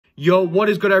Yo, what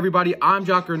is good, everybody? I'm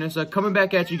Jock Ernissa, coming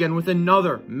back at you again with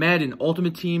another Madden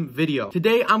Ultimate Team video.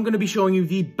 Today, I'm going to be showing you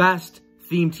the best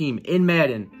theme team in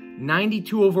Madden.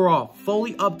 92 overall,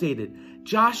 fully updated.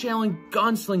 Josh Allen,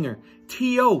 Gunslinger.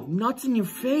 T.O., nuts in your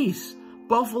face.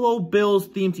 Buffalo Bills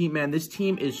theme team, man. This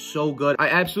team is so good. I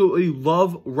absolutely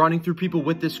love running through people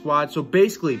with this squad. So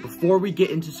basically, before we get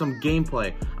into some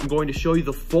gameplay, I'm going to show you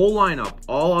the full lineup,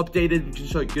 all updated. I'm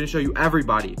going to show you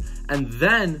everybody. And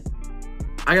then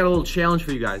I got a little challenge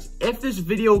for you guys. If this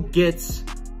video gets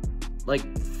like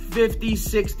 50,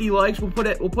 60 likes, we'll put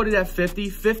it at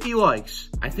 50 likes.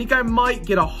 I think I might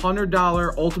get a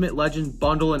 $100 Ultimate Legend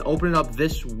bundle and open it up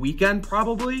this weekend,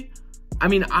 probably. I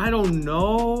mean, I don't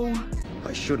know.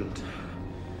 I shouldn't.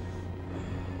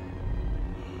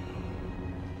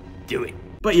 Do it.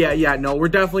 But yeah, no, we're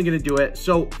definitely gonna do it.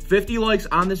 So 50 likes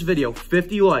on this video,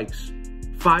 50 likes,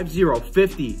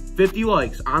 50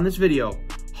 likes on this video.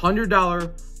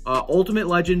 $100 Ultimate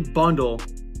Legend bundle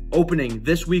opening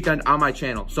this weekend on my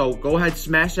channel. So go ahead,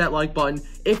 smash that like button.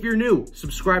 If you're new,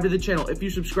 subscribe to the channel. If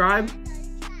you subscribe,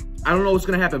 I don't know what's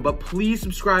gonna happen, but please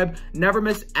subscribe. Never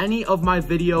miss any of my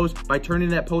videos by turning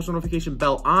that post notification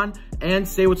bell on, and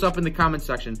say what's up in the comment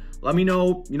section. Let me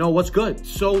know, what's good.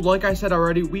 So like I said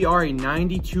already, we are a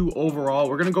 92 overall.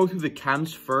 We're gonna go through the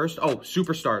chems first. Oh,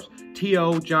 superstars.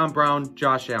 T.O., John Brown,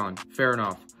 Josh Allen. Fair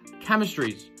enough.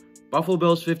 Chemistries. Buffalo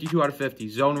Bills, 52 out of 50.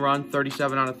 Zone run,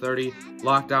 37 out of 30.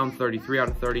 Lockdown, 33 out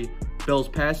of 30. Bills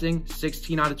passing,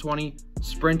 16 out of 20.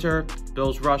 Sprinter,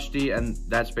 Bills rush D, and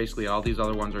that's basically all. These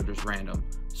other ones are just random.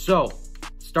 So,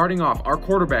 starting off, our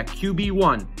quarterback,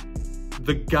 QB1,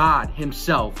 the god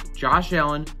himself, Josh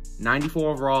Allen, 94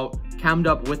 overall, chemmed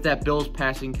up with that Bills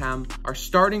passing chem. Our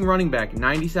starting running back,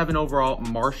 97 overall,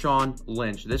 Marshawn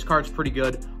Lynch. This card's pretty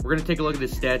good. We're gonna take a look at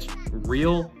his stats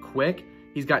real quick.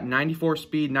 He's got 94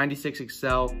 speed, 96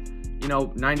 excel,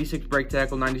 96 break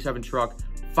tackle, 97 truck.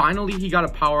 Finally, he got a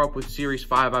power up with Series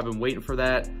 5. I've been waiting for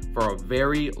that for a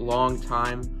very long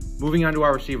time. Moving on to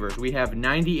our receivers, we have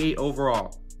 98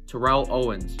 overall, Terrell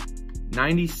Owens.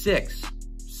 96,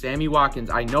 Sammy Watkins.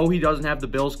 I know he doesn't have the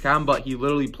Bills chem, but he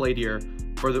literally played here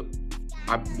for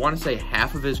I want to say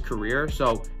half of his career,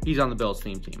 so he's on the Bills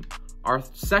theme team. Our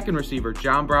second receiver,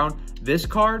 John Brown. This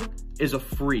card is a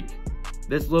freak.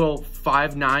 This little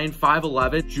 5'9",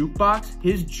 5'11" juke box,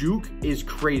 his juke is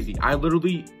crazy. I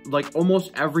literally, like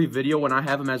almost every video when I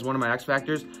have him as one of my X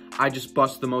Factors, I just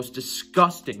bust the most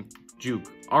disgusting juke.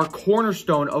 Our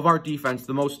cornerstone of our defense,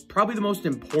 probably the most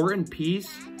important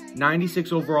piece,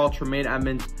 96 overall Tremaine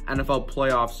Edmunds NFL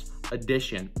Playoffs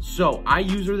edition. So I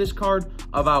use this card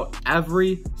about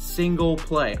every single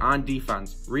play on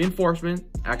defense. Reinforcement,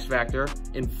 X Factor.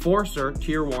 Enforcer,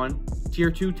 Tier 1. Tier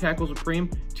 2, Tackle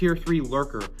Supreme. Tier 3,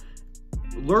 Lurker.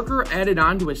 Lurker added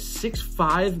on to a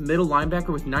 6'5" middle linebacker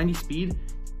with 90 speed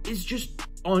is just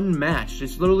unmatched.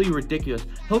 It's literally ridiculous.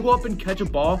 He'll go up and catch a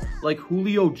ball like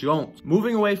Julio Jones.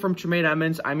 Moving away from Tremaine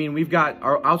Edmunds, I mean, we've got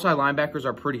our outside linebackers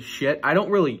are pretty shit. I don't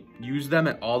really use them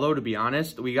at all, though, to be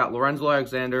honest. We got Lorenzo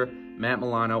Alexander, Matt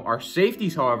Milano. Our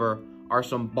safeties, however, are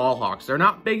some ball hawks. They're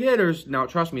not big hitters. Now,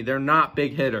 trust me, they're not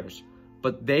big hitters,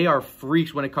 but they are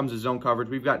freaks when it comes to zone coverage.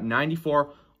 We've got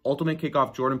 94 Ultimate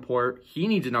Kickoff Jordan Porter. He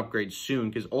needs an upgrade soon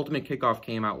because Ultimate Kickoff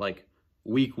came out like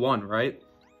week 1, right?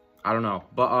 I don't know.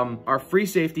 But our free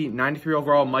safety, 93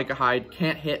 overall, Micah Hyde,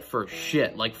 can't hit for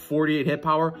shit. Like 48 hit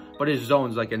power, but his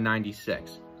zone's like a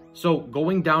 96. So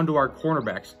going down to our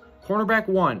cornerbacks. Cornerback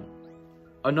 1,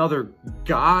 another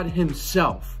god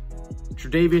himself.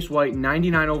 Tredavious White,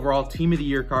 99 overall, Team of the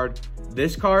Year card.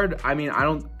 This card, I mean,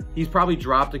 he's probably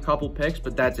dropped a couple picks,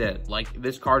 but that's it. Like,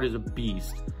 this card is a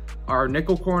beast. Our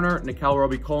nickel corner, Nikel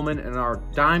Roby-Coleman, and our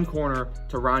dime corner,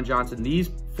 Teron Johnson.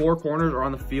 These 4 corners are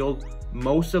on the field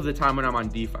most of the time when I'm on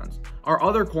defense. Our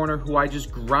other corner, who I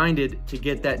just grinded to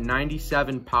get that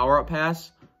 97 power-up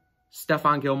pass,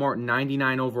 Stephon Gilmore,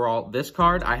 99 overall. This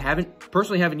card, I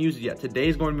personally haven't used it yet. Today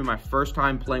is going to be my first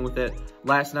time playing with it.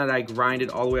 Last night, I grinded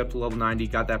all the way up to level 90,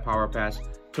 got that power-up pass,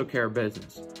 took care of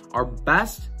business. Our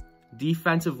best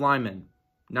defensive lineman,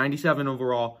 97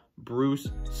 overall, Bruce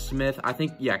Smith. I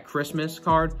think, yeah, Christmas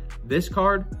card. This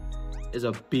card is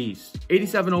a beast.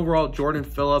 87 overall, Jordan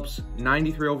Phillips.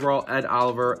 93 overall, Ed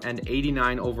Oliver. And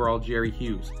 89 overall, Jerry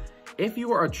Hughes. If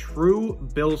you are a true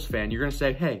Bills fan, you're going to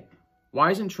say, hey, why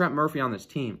isn't Trent Murphy on this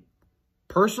team?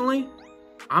 Personally,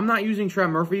 I'm not using Trent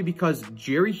Murphy because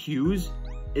Jerry Hughes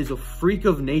is a freak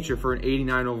of nature for an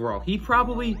 89 overall. He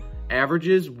probably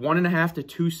averages 1.5 to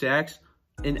 2 sacks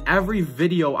in every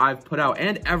video I've put out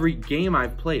and every game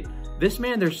I've played. This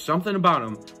man, there's something about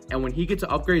him, and when he gets to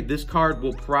upgrade, this card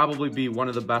will probably be one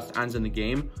of the best ends in the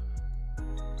game.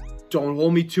 Don't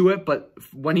hold me to it, but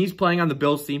when he's playing on the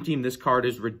Bills team, this card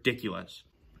is ridiculous.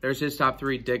 There's his top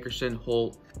three, Dickerson,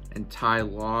 Holt, and Ty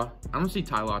Law. I don't see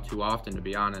Ty Law too often, to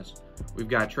be honest. We've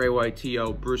got Trey White,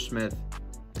 T.O., Bruce Smith,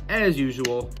 as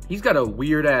usual. He's got a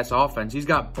weird-ass offense. He's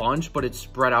got bunch, but it's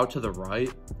spread out to the right.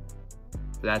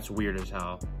 That's weird as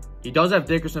hell. He does have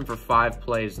Dickerson for 5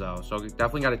 plays, though, so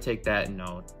definitely got to take that in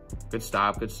note. Good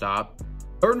stop, good stop.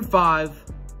 3rd and 5.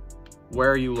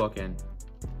 Where are you looking?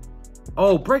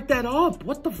 Oh, break that up.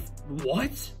 What the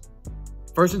what?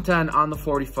 1st and 10 on the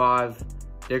 45.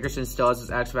 Dickerson still has his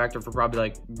X factor for probably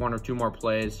like 1 or 2 more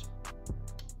plays.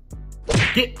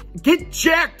 Get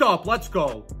jacked up. Let's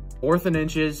go. 4th and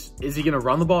inches. Is he going to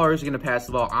run the ball or is he going to pass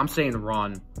the ball? I'm saying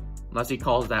run. Unless he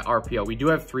calls that RPO. We do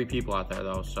have 3 people out there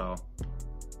though, so.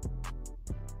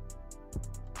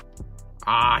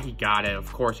 Ah, he got it.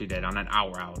 Of course he did on an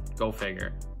out route. Go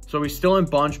figure. So he's still in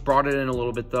bunch, brought it in a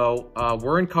little bit though.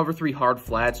 We're in cover 3 hard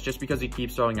flats just because he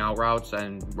keeps throwing out routes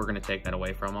and we're going to take that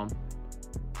away from him.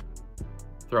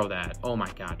 Throw that. Oh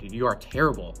my God, dude, you are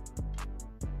terrible.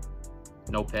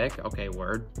 No pick? Okay,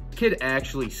 word. This kid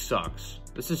actually sucks.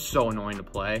 This is so annoying to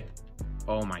play.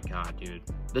 Oh my God, dude.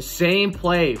 The same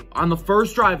play. On the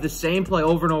first drive, the same play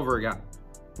over and over again.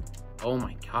 Oh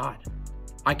my God.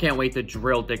 I can't wait to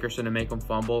drill Dickerson to make him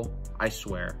fumble. I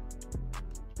swear.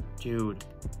 Dude.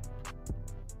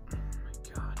 Oh my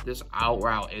God. This out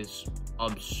route is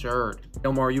absurd.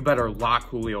 Gilmore, you better lock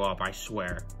Julio up, I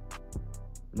swear.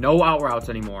 No out routes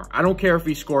anymore. I don't care if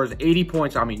he scores 80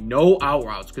 points on me. No out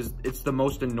routes, because it's the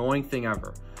most annoying thing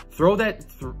ever. Throw that,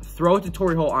 throw it to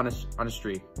Torrey Holt on a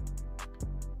streak.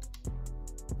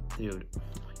 Dude,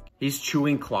 he's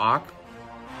chewing clock.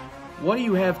 What do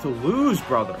you have to lose,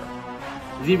 brother?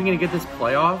 Is he even gonna get this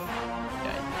playoff?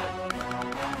 Yeah.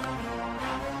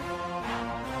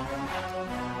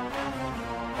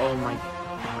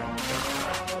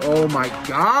 Oh my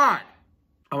God.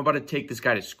 I'm about to take this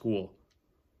guy to school.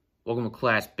 Welcome to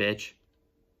class, bitch.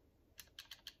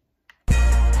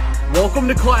 Welcome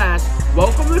to class.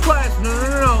 Welcome to class.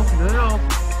 No.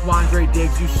 Quandre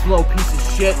Diggs, you slow piece of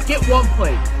shit. Get 1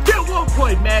 play. Get 1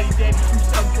 play, Maddie Danny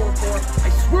 2744. I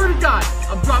swear to God,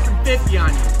 I'm dropping 50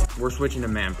 on you. We're switching to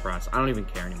man press. I don't even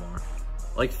care anymore.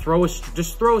 Like,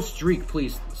 just throw a streak,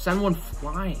 please. Send one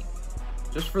flying.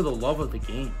 Just for the love of the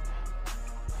game.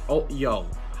 Oh, yo.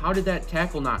 How did that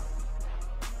tackle not...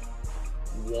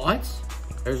 What?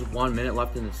 There's 1 minute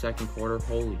left in the 2nd quarter.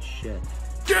 Holy shit.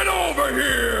 Get over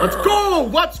here! Let's go!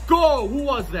 Let's go! Who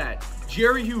was that?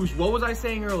 Jerry Hughes. What was I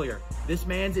saying earlier? This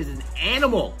man's is an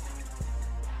animal.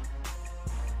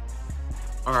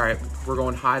 All right, we're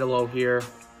going high to low here.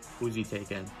 Who's he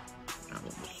taking?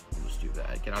 We'll just do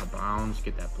that. Get out of bounds.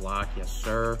 Get that block. Yes,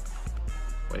 sir.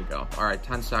 Way to go. All right,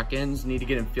 10 seconds. Need to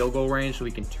get in field goal range so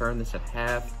we can turn this at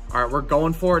half. All right, we're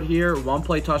going for it here. 1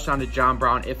 play touchdown to John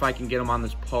Brown if I can get him on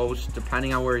this post.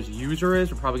 Depending on where his user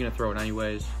is, we're probably going to throw it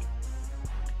anyways.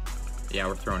 Yeah,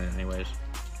 we're throwing it anyways.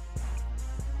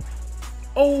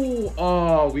 We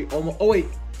almost... Oh, wait.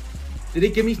 Did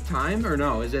it give me time or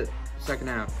no? Is it 2nd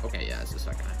half? Okay, yeah, it's the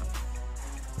 2nd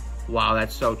half. Wow,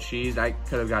 that's so cheesed. I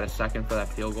could have got a 2nd for that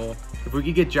field goal. If we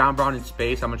could get John Brown in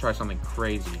space, I'm going to try something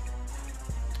crazy.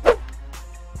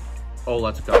 Oh,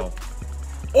 let's go.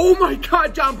 Oh my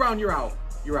God, John Brown, you're out.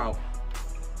 You're out.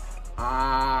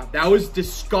 That was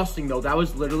disgusting, though. That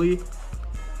was literally...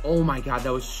 Oh my God,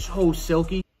 that was so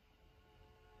silky.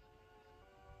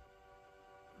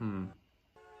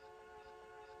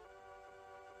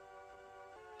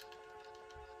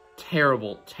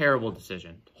 Terrible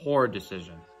decision. Horrid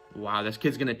decision. Wow, this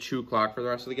kid's gonna chew clock for the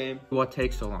rest of the game. What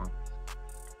takes so long?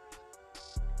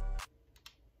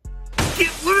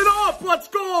 Get lit up! Let's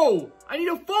go! I need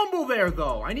a fumble there,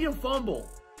 though. I need a fumble.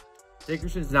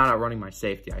 Dickerson's not outrunning my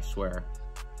safety, I swear.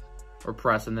 We're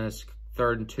pressing this.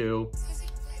 3rd and 2.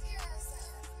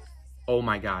 Oh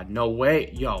my God, no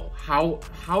way. Yo, how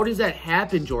does that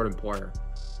happen, Jordan Porter?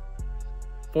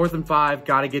 4th and 5,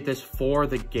 gotta get this for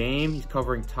the game. He's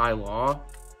covering Ty Law.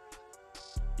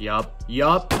 Yup.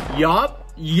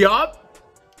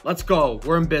 Let's go.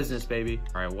 We're in business, baby.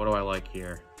 All right, what do I like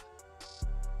here?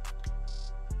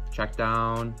 Check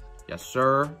down. Yes,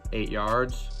 sir. 8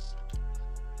 yards.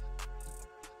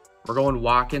 We're going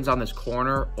Watkins on this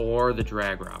corner or the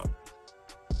drag route.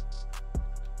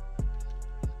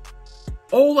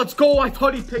 Oh, let's go. I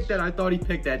thought he picked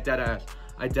that. Dead ass.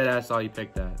 I dead ass thought he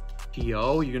picked that.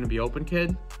 T.O., you going to be open,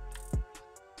 kid?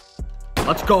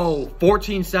 Let's go.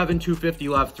 14-7, 250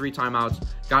 left, 3 timeouts.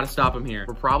 Got to stop him here.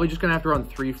 We're probably just going to have to run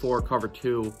 3-4, cover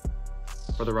 2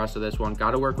 for the rest of this one.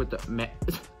 Got to work with the...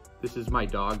 This is my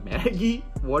dog, Maggie.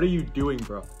 What are you doing,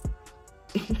 bro?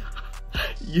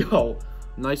 Yo.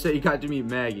 Nice that you got to meet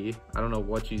Maggie. I don't know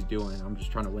what she's doing. I'm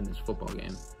just trying to win this football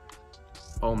game.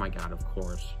 Oh my God, of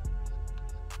course.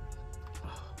 Oh,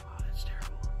 wow, that's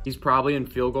terrible. He's probably in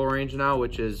field goal range now,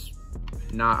 which is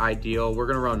not ideal. We're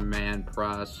gonna run man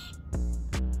press.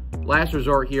 Last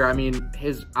resort here. I mean,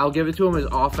 I'll give it to him. His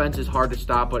offense is hard to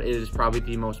stop, but it is probably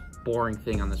the most boring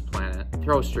thing on this planet.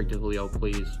 Throw a streak to Julio,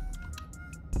 please.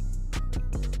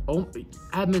 Oh,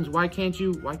 Edmunds, why can't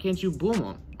you boom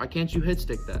him? Why can't you hit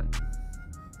stick that?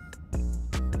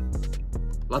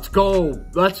 Let's go.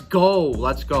 Let's go.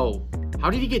 Let's go. How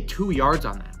did he get 2 yards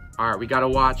on that? All right, we got to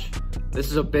watch. This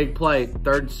is a big play.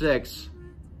 3rd and 6.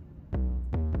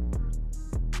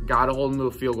 Got to hold him to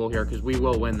a field goal here because we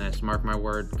will win this. Mark my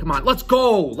word. Come on. Let's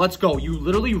go. Let's go. You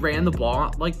literally ran the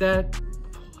ball like that?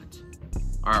 What?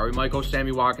 All right, we might go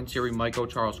Sammy Watkins here. We might go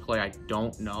Charles Clay. I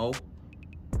don't know.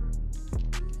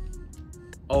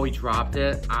 Oh, he dropped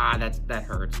it. Ah, that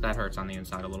hurts. That hurts on the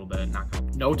inside a little bit.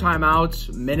 No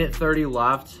timeouts. Minute 30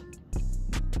 left.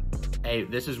 Hey,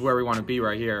 this is where we want to be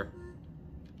right here.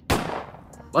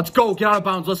 Let's go. Get out of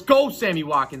bounds. Let's go, Sammy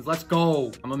Watkins. Let's go.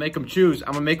 I'm going to make him choose.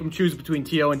 I'm going to make him choose between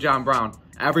T.O. and John Brown.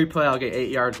 Every play, I'll get 8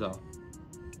 yards, though.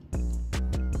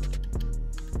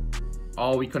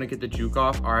 Oh, we couldn't get the juke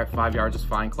off. All right, 5 yards is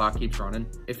fine. Clock keeps running.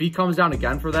 If he comes down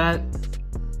again for that,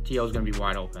 T.O.'s going to be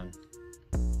wide open.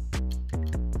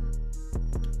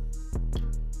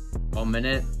 1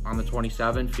 minute on the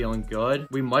 27, feeling good.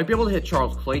 We might be able to hit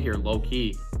Charles Clay here, low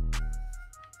key.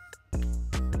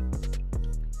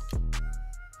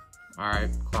 All right,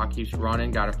 clock keeps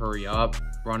running, gotta hurry up.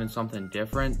 Running something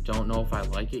different, don't know if I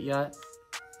like it yet.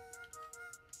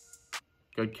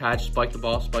 Good catch, spike the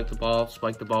ball, spike the ball,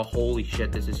 spike the ball. Holy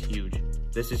shit, this is huge.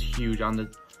 This is huge on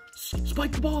the,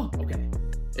 spike the ball, okay.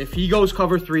 If he goes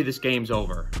cover 3, this game's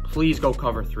over. Please go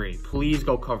cover 3, please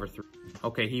go cover 3.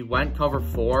 Okay, he went cover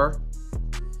 4.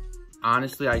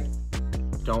 Honestly, I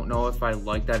don't know if I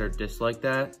like that or dislike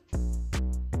that.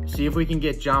 See if we can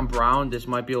get John Brown. This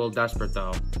might be a little desperate,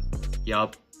 though.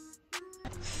 Yup.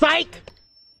 Psych!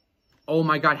 Oh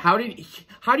my God, how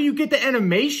do you get the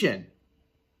animation?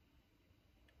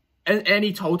 And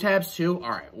he toe taps too? All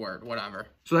right, word, whatever.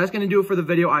 So that's going to do it for the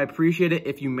video. I appreciate it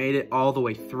if you made it all the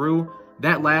way through.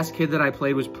 That last kid that I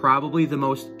played was probably the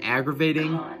most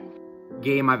aggravating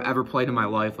game I've ever played in my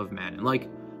life of Madden. Like,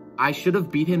 I should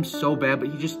have beat him so bad, but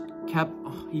he just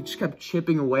kept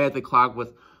chipping away at the clock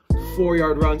with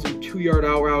 4-yard runs and 2-yard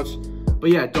out routes. But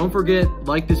yeah, don't forget,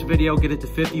 like this video, get it to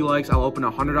 50 likes. I'll open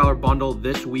a $100 bundle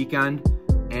this weekend.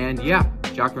 And yeah,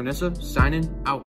 Jock Renissa signing out.